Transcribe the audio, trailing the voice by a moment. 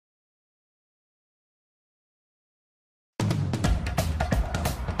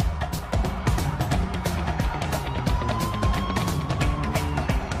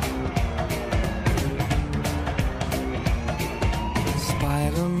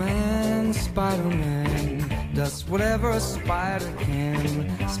Spider-Man does whatever a spider can.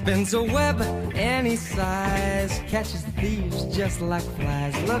 Spins a web any size, catches thieves just like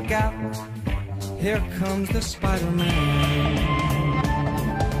flies. Look out, here comes the Spider-Man.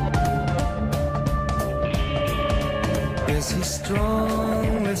 Is he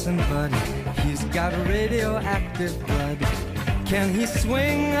strong? Listen, buddy, he's got radioactive blood. Can he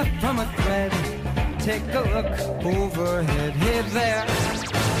swing from a thread? Take a look overhead. Hey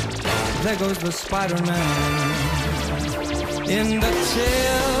there goes the Spider-Man. In the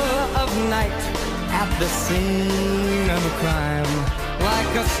chill of night, at the scene of a crime,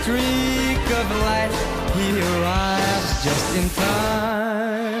 like a streak of light, he arrives just in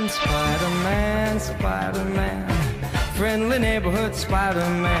time. Spider-Man, Spider-Man, friendly neighborhood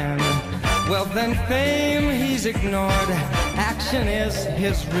Spider-Man. Wealth and fame he's ignored, action is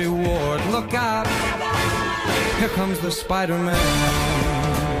his reward. Look out, here comes the Spider-Man.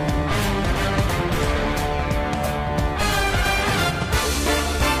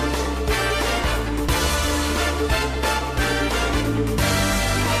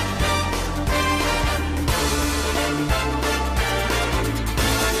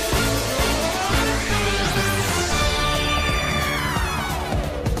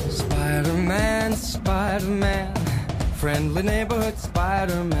 Spider-Man, Spider-Man, friendly neighborhood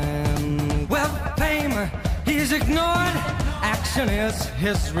Spider-Man. Well, fame, he's ignored, action is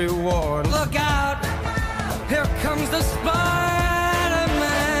his reward. Look out, here comes the Spider-Man.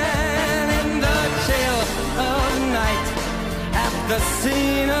 In the chill of night, at the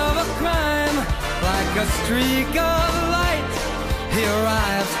scene of a crime, like a streak of light, he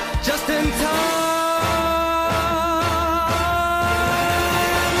arrives just in time.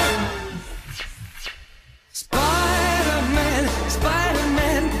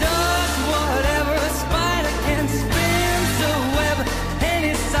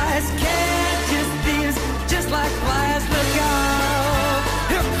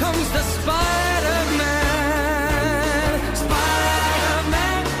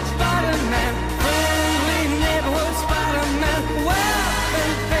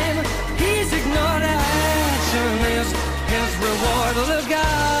 Look out,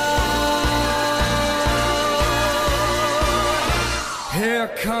 here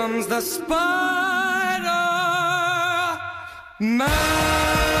comes the Spider-Man.